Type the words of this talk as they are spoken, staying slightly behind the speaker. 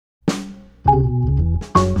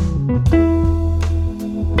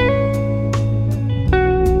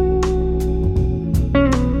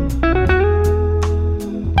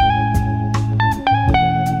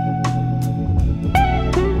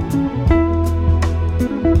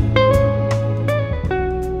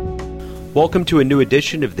Welcome to a new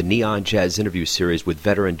edition of the Neon Jazz interview series with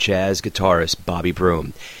veteran jazz guitarist Bobby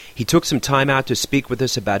Broom. He took some time out to speak with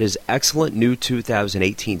us about his excellent new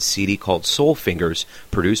 2018 CD called Soul Fingers,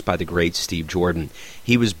 produced by the great Steve Jordan.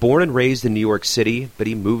 He was born and raised in New York City, but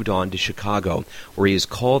he moved on to Chicago, where he has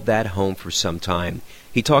called that home for some time.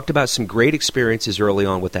 He talked about some great experiences early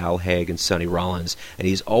on with Al Haig and Sonny Rollins, and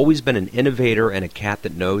he's always been an innovator and a cat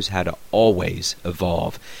that knows how to always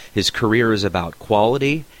evolve. His career is about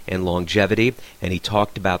quality and longevity, and he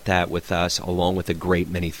talked about that with us along with a great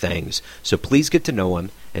many things. So please get to know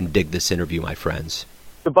him and dig this interview, my friends.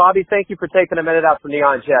 So, Bobby, thank you for taking a minute out for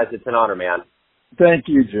Neon Jazz. It's an honor, man. Thank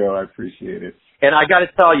you, Joe. I appreciate it. And I got to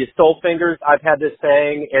tell you, Soul Fingers, I've had this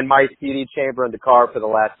thing in my CD chamber in the car for the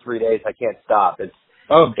last 3 days. I can't stop. It's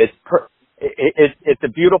a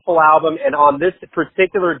beautiful album, and on this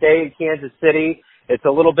particular day in Kansas City, it's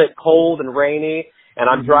a little bit cold and rainy, and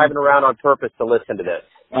I'm driving around on purpose to listen to this.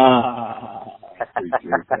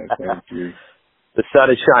 Appreciate that. Thank you. The sun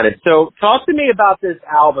is shining. So talk to me about this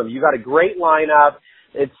album. You got a great lineup.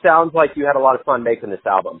 It sounds like you had a lot of fun making this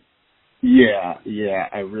album. Yeah,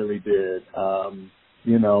 I really did.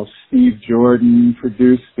 Steve Jordan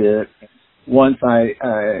produced it. Once I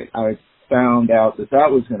found out that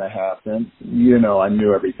was going to happen, I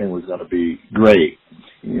knew everything was going to be great.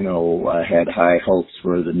 I had high hopes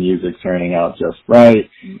for the music turning out just right.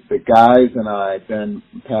 The guys and I, Ben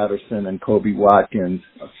Patterson and Kobe Watkins,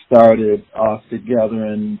 started off together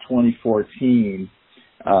in 2014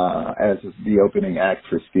 as the opening act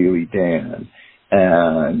for Steely Dan.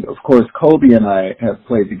 And, of course, Kobe and I have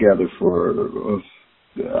played together for,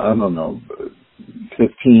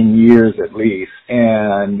 15 years at least.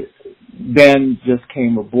 And Ben just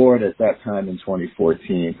came aboard at that time in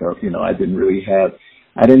 2014. So,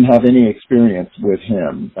 I didn't have any experience with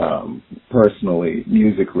him, personally,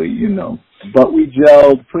 musically, But we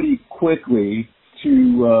gelled pretty quickly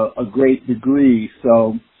to a great degree.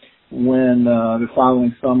 So when the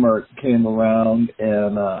following summer came around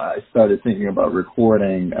and I started thinking about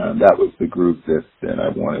recording, that was the group that I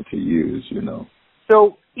wanted to use,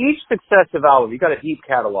 So each successive album, you got a deep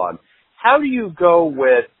catalog. How do you go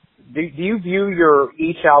with, do you view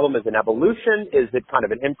each album as an evolution? Is it kind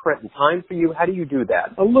of an imprint in time for you? How do you do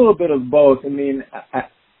that? A little bit of both. I mean,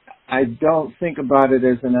 I don't think about it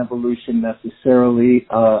as an evolution necessarily,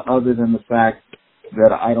 other than the fact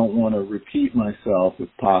that I don't want to repeat myself if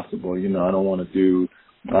possible. I don't want to do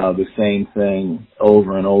the same thing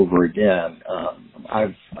over and over again.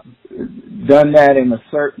 I've done that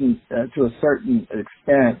to a certain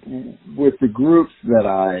extent with the groups that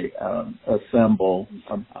I assemble.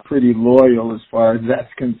 I'm pretty loyal as far as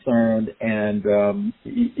that's concerned, and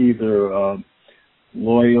either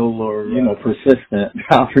loyal or persistent,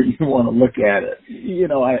 however you want to look at it.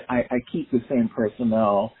 I keep the same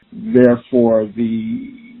personnel, therefore the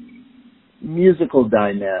musical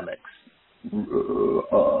dynamics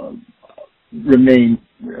remain,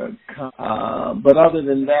 but other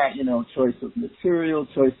than that, choice of material,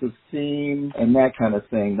 choice of theme, and that kind of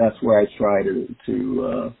thing, that's where I try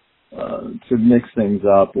to mix things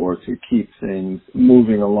up or to keep things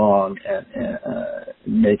moving along and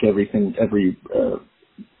make every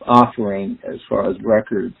offering as far as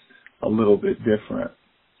records a little bit different.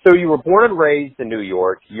 So you were born and raised in New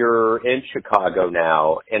York. You're in Chicago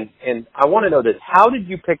now, and I want to know this. How did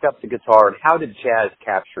you pick up the guitar, and how did jazz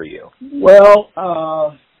capture you? Well,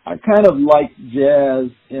 I kind of liked jazz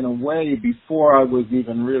in a way before I was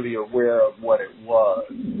even really aware of what it was.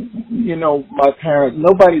 My parents,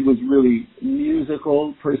 nobody was really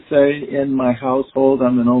musical per se in my household.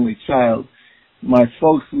 I'm an only child. My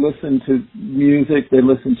folks listened to music, they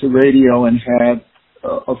listened to radio, and had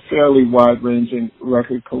a fairly wide-ranging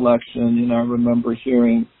record collection. I remember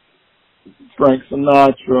hearing Frank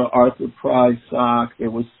Sinatra, Arthur Price, there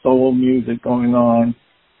was soul music going on,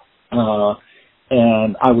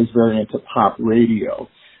 and I was very into pop radio.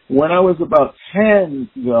 When I was about 10,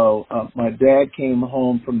 though, my dad came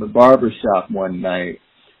home from the barber shop one night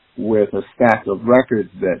with a stack of records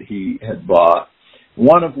that he had bought,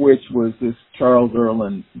 one of which was this Charles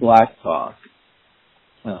Earland Black Talk.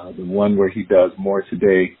 The one where he does More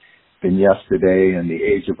Today Than Yesterday and The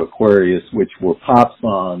Age of Aquarius, which were pop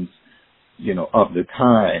songs, of the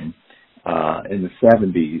time, in the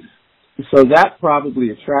 70s. So that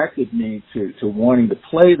probably attracted me to wanting to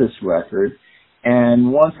play this record.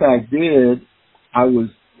 And once I did, I was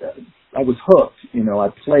hooked. I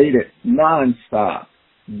played it nonstop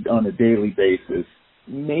on a daily basis.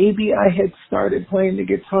 Maybe I had started playing the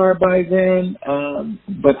guitar by then,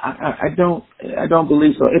 but I don't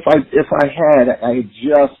believe so. If I had, I had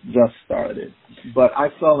just started. but I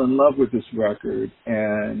fell in love with this record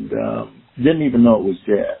and didn't even know it was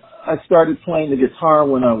jazz. I started playing the guitar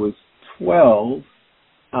when I was 12,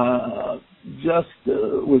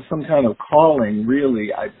 with some kind of calling,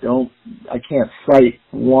 really. I can't cite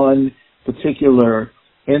one particular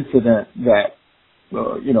incident that,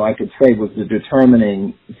 I could say was the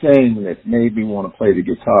determining thing that made me want to play the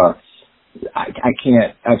guitar.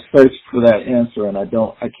 I've searched for that answer and I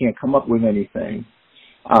can't come up with anything.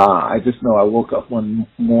 I just know I woke up one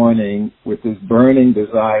morning with this burning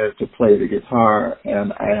desire to play the guitar,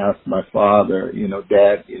 and I asked my father,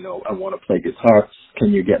 Dad, I want to play guitar.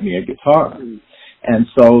 Can you get me a guitar? And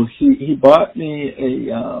so he bought me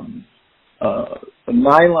a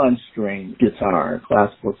nylon string guitar,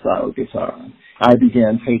 classical style guitar. I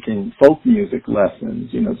began taking folk music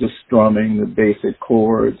lessons, just strumming the basic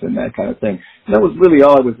chords and that kind of thing. And that was really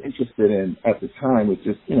all I was interested in at the time, was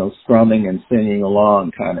just, strumming and singing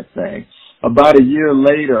along kind of thing. About a year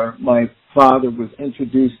later, my father was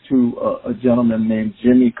introduced to a gentleman named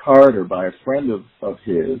Jimmy Carter by a friend of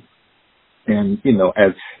his. And,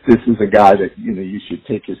 as this is a guy that, you should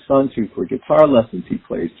take your son to for guitar lessons. He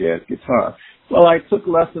plays jazz guitar. Well, I took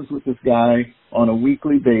lessons with this guy on a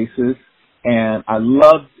weekly basis, and I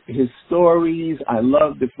loved his stories. I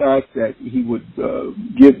loved the fact that he would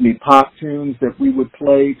give me pop tunes that we would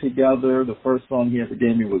play together. The first song he ever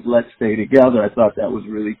gave me was Let's Stay Together. I thought that was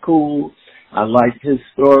really cool. I liked his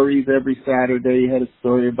stories. Every Saturday he had a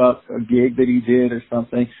story about a gig that he did or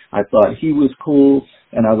something. I thought he was cool,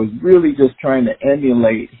 and I was really just trying to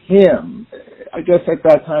emulate him. I guess at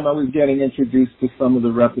that time I was getting introduced to some of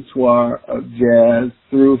the repertoire of jazz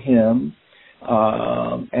through him,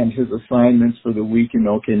 and his assignments for the week.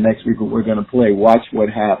 Okay, next week we're going to play Watch What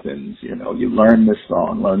Happens. You learn this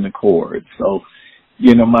song, learn the chords. So,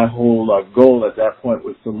 my whole goal at that point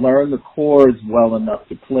was to learn the chords well enough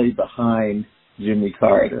to play behind Jimmy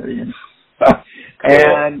Carter,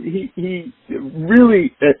 And he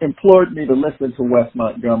really implored me to listen to Wes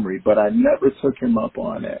Montgomery, but I never took him up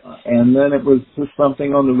on it. And then it was just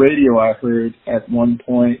something on the radio I heard at one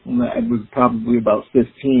point, and I was probably about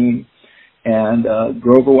 15, and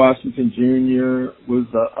Grover Washington Jr. was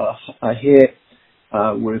a hit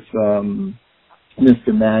with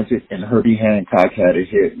Mr. Magic, and Herbie Hancock had a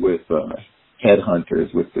hit with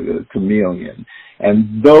Headhunters with the Chameleon.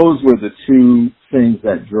 And those were the two things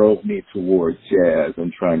that drove me towards jazz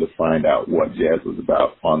and trying to find out what jazz was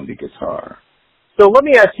about on the guitar. So let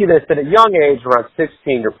me ask you this. At a young age, around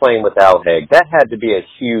 16, you're playing with Al Haig. That had to be a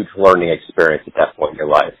huge learning experience at that point in your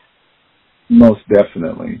life. Most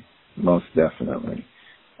definitely.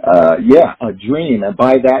 A dream. And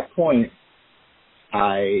by that point,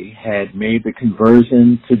 I had made the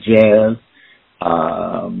conversion to jazz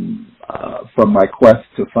from my quest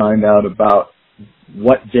to find out about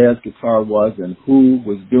what jazz guitar was and who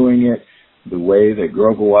was doing it, the way that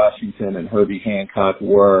Grover Washington and Herbie Hancock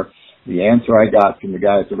were. The answer I got from the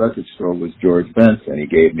guy at the record store was George Benson. He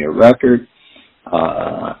gave me a record,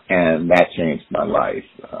 and that changed my life.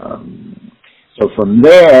 So from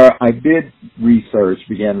there, I began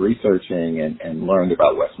researching and learned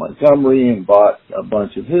about Wes Montgomery and bought a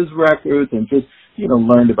bunch of his records and just,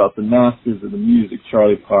 learned about the masters of the music,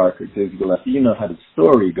 Charlie Parker, Dizzy Gillespie. You know how the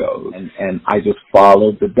story goes. And I just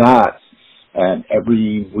followed the dots. And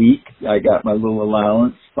every week I got my little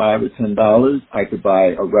allowance, $5 or $10. I could buy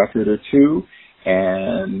a record or two,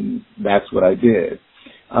 and that's what I did.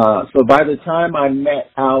 So by the time I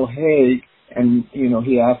met Al Haig, and,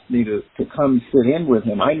 he asked me to come sit in with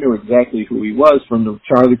him, I knew exactly who he was from the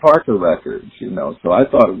Charlie Parker records, So I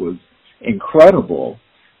thought it was incredible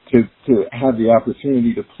to have the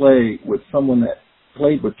opportunity to play with someone that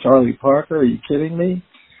played with Charlie Parker. Are you kidding me?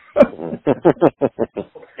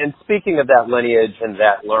 And speaking of that lineage and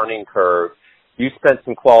that learning curve, you spent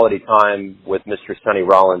some quality time with Mr. Sonny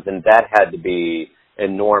Rollins, and that had to be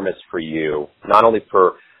enormous for you, not only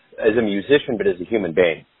as a musician, but as a human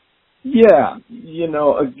being. Yeah,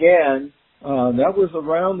 again, that was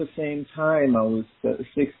around the same time. I was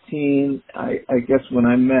 16, I guess, when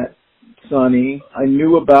I met Sonny. I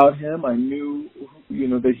knew about him. I knew,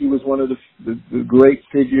 that he was one of the great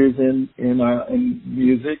figures in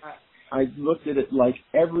music. I looked at it like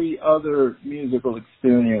every other musical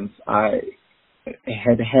experience I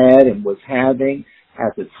had and was having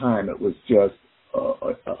at the time. It was just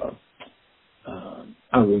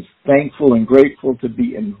I was thankful and grateful to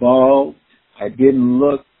be involved. I didn't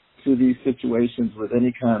look to these situations with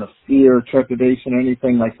any kind of fear, trepidation, or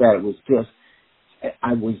anything like that.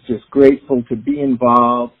 I was just grateful to be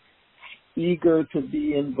involved, eager to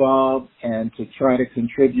be involved, and to try to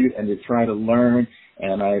contribute and to try to learn.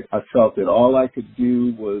 And I felt that all I could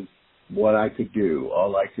do was what I could do.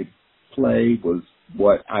 All I could play was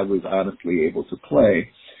what I was honestly able to play.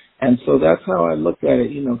 And so that's how I looked at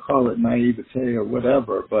it, call it naivete or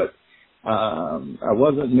whatever, but I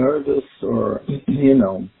wasn't nervous or,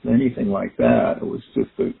 anything like that. It was just,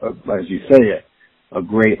 as you say, a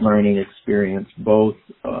great learning experience, both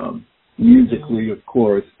musically, of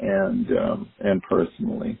course, and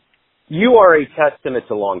personally. You are a testament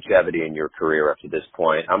to longevity in your career up to this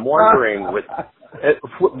point. I'm wondering, with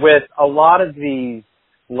a lot of these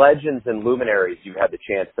legends and luminaries you've had the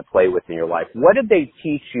chance to play with in your life, what did they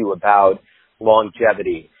teach you about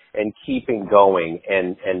longevity and keeping going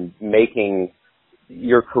and making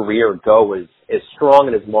your career go as strong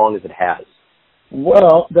and as long as it has?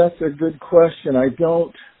 Well, that's a good question. I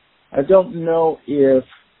don't know if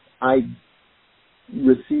I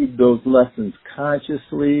received those lessons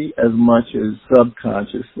consciously as much as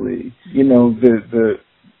subconsciously.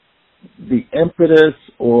 The impetus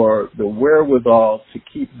or the wherewithal to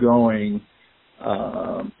keep going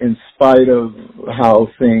in spite of how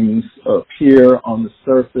things appear on the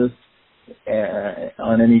surface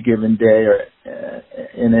on any given day or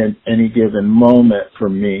in any given moment for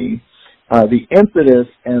me. The impetus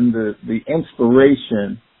and the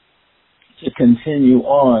inspiration to continue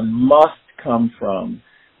on must come from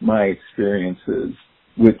my experiences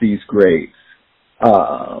with these greats.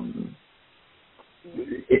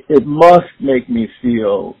 It must make me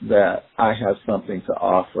feel that I have something to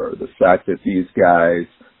offer. The fact that these guys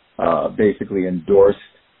basically endorsed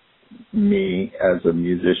me as a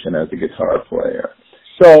musician, as a guitar player.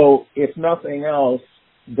 So, if nothing else,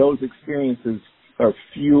 those experiences are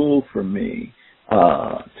fuel for me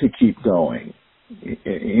to keep going.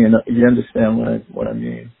 You understand what I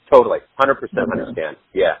mean? Totally. 100% understand.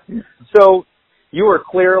 Yeah. So, you are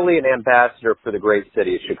clearly an ambassador for the great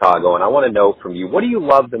city of Chicago, and I want to know from you, what do you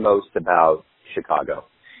love the most about Chicago?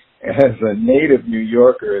 As a native New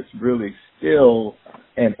Yorker, it's really still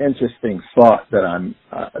an interesting thought that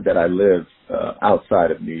I live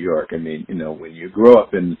outside of New York. I mean, when you grow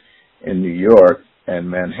up in New York and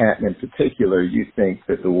Manhattan in particular, you think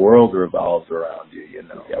that the world revolves around you.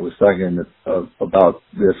 I was talking about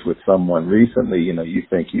this with someone recently. You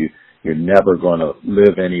think you're never going to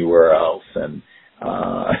live anywhere else, and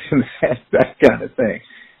that kind of thing.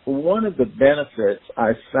 One of the benefits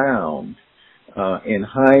I found in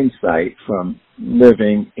hindsight from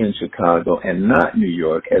living in Chicago and not New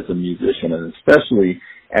York as a musician, and especially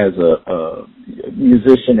as a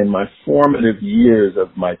musician in my formative years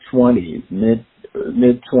of my 20s,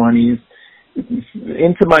 mid-20s,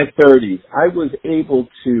 into my 30s, I was able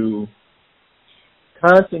to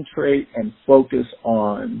concentrate and focus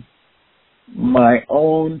on my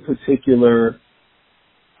own particular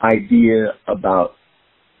idea about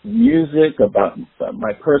music, about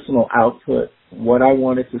my personal output, what I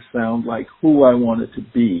wanted to sound like, who I wanted to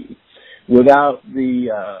be, without the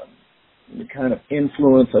kind of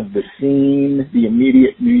influence of the scene, the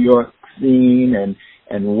immediate New York scene,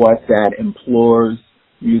 and what that implores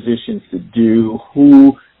musicians to do,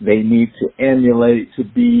 who they need to emulate to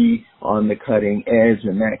be on the cutting edge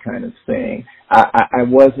and that kind of thing. I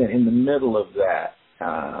wasn't in the middle of that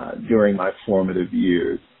during my formative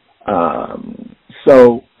years.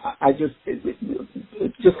 So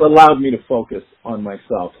it just allowed me to focus on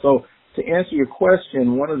myself. So to answer your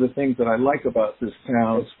question, one of the things that I like about this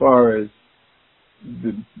town as far as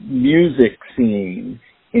the music scene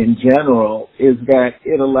in general is that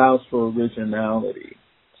it allows for originality.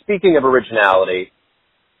 Speaking of originality,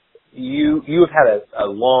 you have had a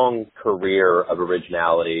long career of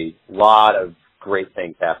originality, a lot of great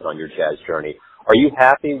things happen on your jazz journey. Are you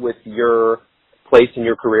happy with your place in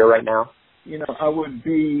your career right now? I would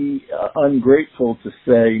be ungrateful to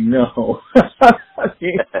say no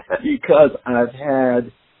because I've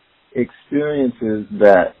had experiences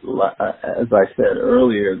that, as I said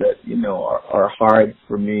earlier, that, are hard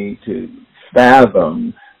for me to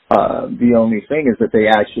fathom. The only thing is that they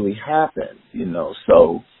actually happen,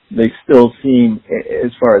 so they still seem,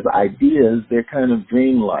 as far as ideas, they're kind of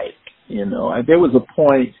dreamlike, There was a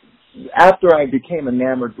point after I became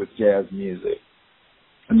enamored with jazz music.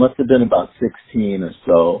 I must have been about 16 or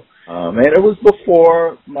so. And it was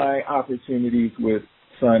before my opportunities with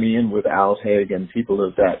Sonny and with Al Haig and people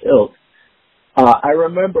of that ilk. I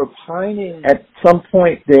remember pining at some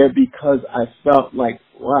point there because I felt like,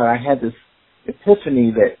 wow, I had this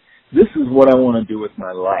epiphany that this is what I want to do with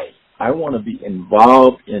my life. I want to be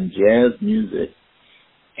involved in jazz music,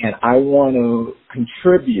 and I want to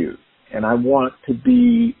contribute, and I want to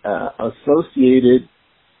be associated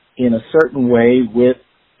in a certain way with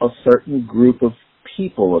a certain group of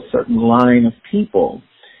people, a certain line of people.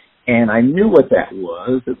 And I knew what that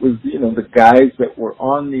was. It was, the guys that were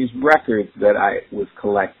on these records that I was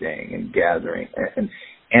collecting and gathering.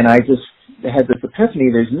 And I just had this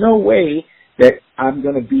epiphany. There's no way that I'm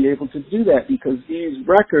going to be able to do that because these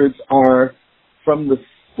records are from the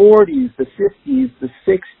 40s, the 50s, the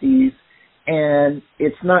 60s, and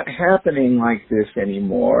it's not happening like this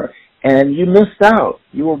anymore. And you missed out.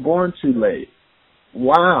 You were born too late.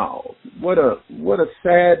 Wow. What a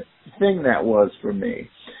sad thing that was for me.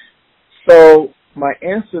 So my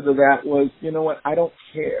answer to that was, you know what, I don't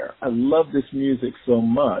care. I love this music so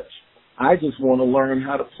much. I just want to learn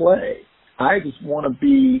how to play. I just want to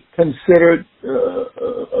be considered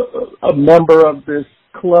a member of this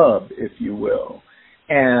club, if you will.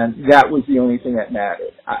 And that was the only thing that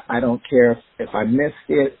mattered. I don't care if I missed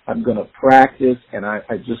it. I'm going to practice, and I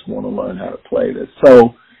just want to learn how to play this.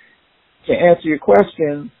 So to answer your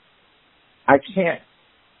question, I can't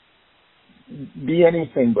be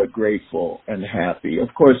anything but grateful and happy.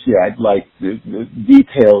 Of course, yeah, I'd like the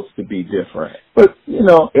details to be different. But,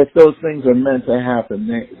 if those things are meant to happen,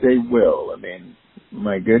 they will. I mean,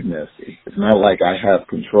 my goodness, it's not like I have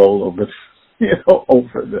control over,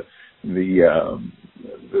 over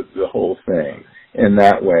the whole thing. In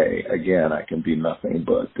that way, again, I can be nothing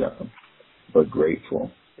but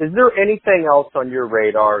grateful. Is there anything else on your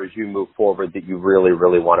radar as you move forward that you really,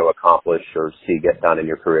 really want to accomplish or see get done in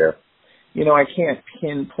your career? I can't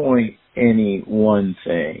pinpoint any one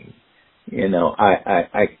thing.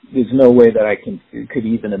 I there's no way that I could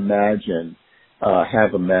even imagine,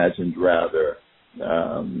 have imagined rather,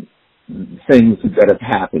 things that have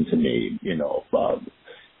happened to me,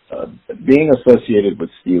 being associated with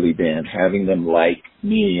Steely Dan, having them like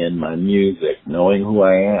me and my music, knowing who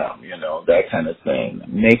I am, that kind of thing.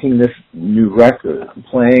 Making this new record,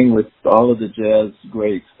 playing with all of the jazz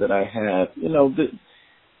greats that I have,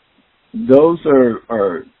 those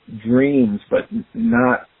are dreams, but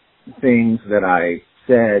not things that I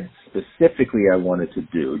said specifically I wanted to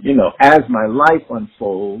do. As my life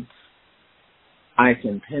unfolds, I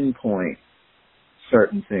can pinpoint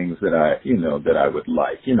certain things that I would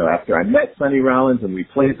like. After I met Sonny Rollins and we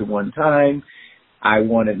played the one time, I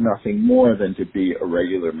wanted nothing more than to be a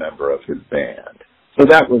regular member of his band. So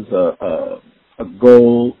that was a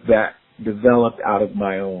goal that developed out of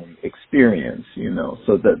my own experience,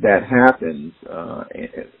 so that happens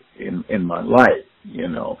in my life,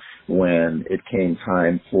 when it came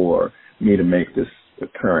time for me to make this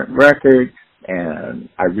current record. And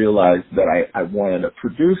I realized that I wanted a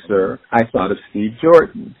producer. I thought of Steve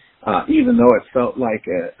Jordan, even though it felt like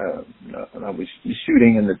I was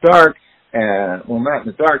shooting in the dark. And well, not in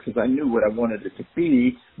the dark because I knew what I wanted it to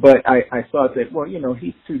be, but I thought that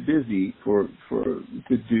he's too busy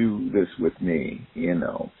to do this with me,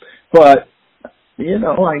 But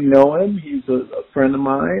I know him. He's a friend of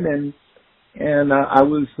mine, and I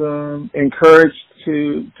was encouraged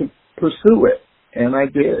to pursue it. And I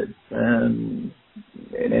did, and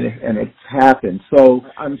it's happened. So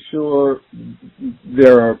I'm sure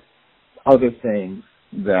there are other things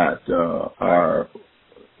that are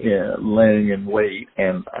laying in wait,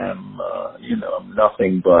 and I'm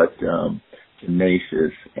nothing but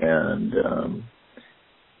tenacious, and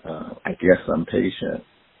I guess I'm patient,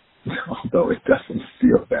 although it doesn't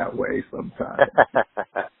feel that way sometimes.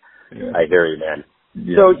 Yeah. I hear you, man.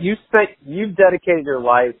 Yeah. So you've dedicated your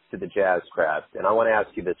life to the jazz craft, and I want to ask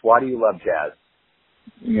you this: why do you love jazz?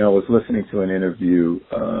 I was listening to an interview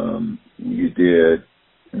you did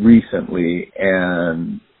recently,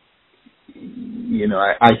 and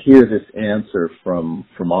I hear this answer from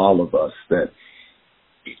all of us that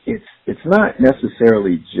it's not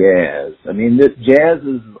necessarily jazz. I mean, jazz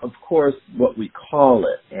is, of course, what we call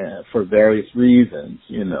it for various reasons,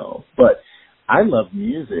 but I love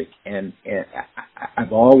music, and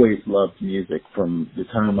I've always loved music from the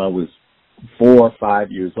time I was 4 or 5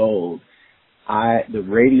 years old. The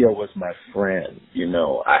radio was my friend,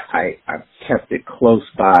 I kept it close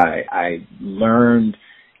by. I learned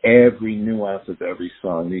every nuance of every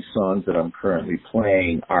song. These songs that I'm currently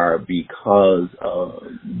playing are because of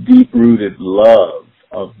deep-rooted love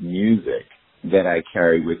of music that I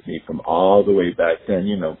carry with me from all the way back then,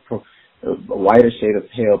 A Whiter Shade of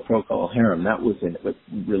Pale, Procol Harum. That was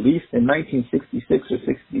released in 1966 or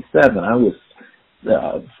 67. I was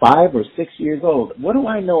 5 or 6 years old. What do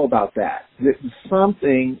I know about that?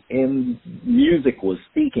 Something in music was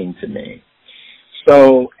speaking to me.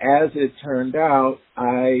 So as it turned out,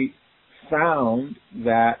 I found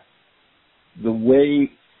that the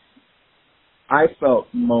way I felt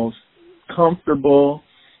most comfortable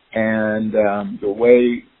and the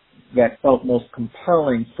way that felt most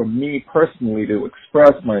compelling for me personally to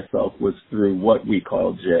express myself was through what we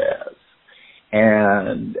call jazz.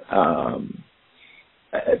 And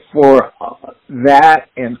for that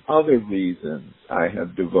and other reasons, I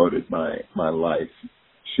have devoted my life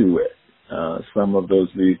to it. Some of those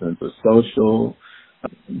reasons are social,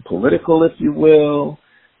 political, if you will,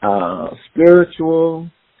 spiritual,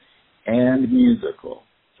 and musical.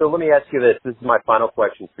 So let me ask you this. This is my final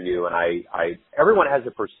question for you. And everyone has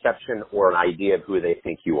a perception or an idea of who they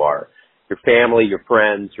think you are. Your family, your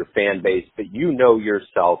friends, your fan base, but you know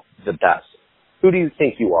yourself the best. Who do you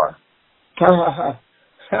think you are?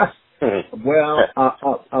 Well,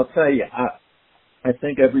 I'll tell you, I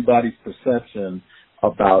think everybody's perception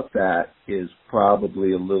about that is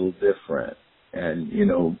probably a little different. And, you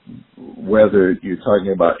know, whether you're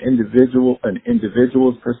talking about an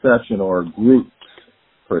individual's perception or a group's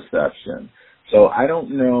perception. So I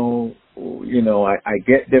don't know, you know, I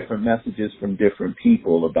get different messages from different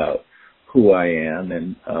people about who I am,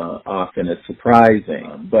 and often it's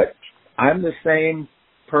surprising. But I'm the same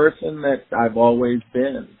person that I've always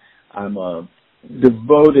been. I'm a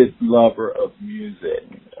devoted lover of music,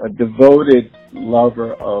 a devoted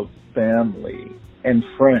lover of family and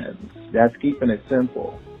friends. That's keeping it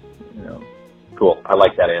simple, you know. Cool. I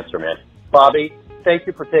like that answer, man. Bobby, thank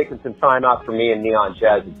you for taking some time out for me and Neon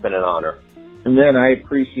Jazz. It's been an honor. And then I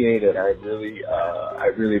appreciate it. I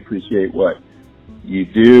really appreciate what you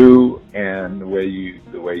do and the way you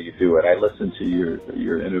do it. I listened to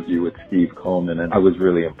your interview with Steve Coleman, and I was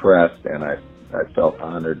really impressed, and I felt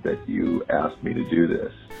honored that you asked me to do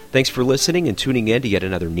this. Thanks for listening and tuning in to yet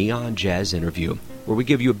another Neon Jazz interview, where we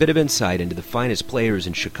give you a bit of insight into the finest players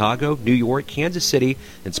in Chicago, New York, Kansas City,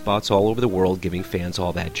 and spots all over the world, giving fans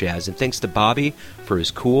all that jazz. And thanks to Bobby for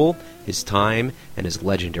his cool, his time, and his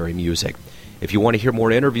legendary music. If you want to hear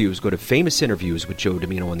more interviews, go to Famous Interviews with Joe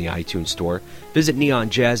Domino on the iTunes Store. Visit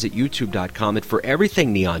neonjazz at youtube.com, and for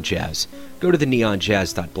everything Neon Jazz, go to the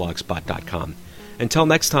neonjazz.blogspot.com. Until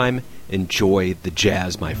next time, enjoy the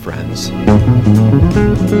jazz, my friends.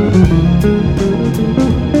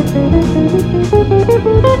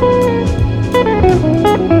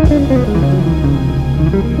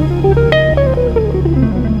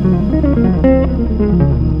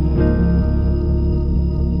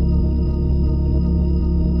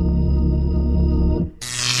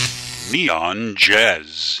 Neon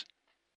Jazz.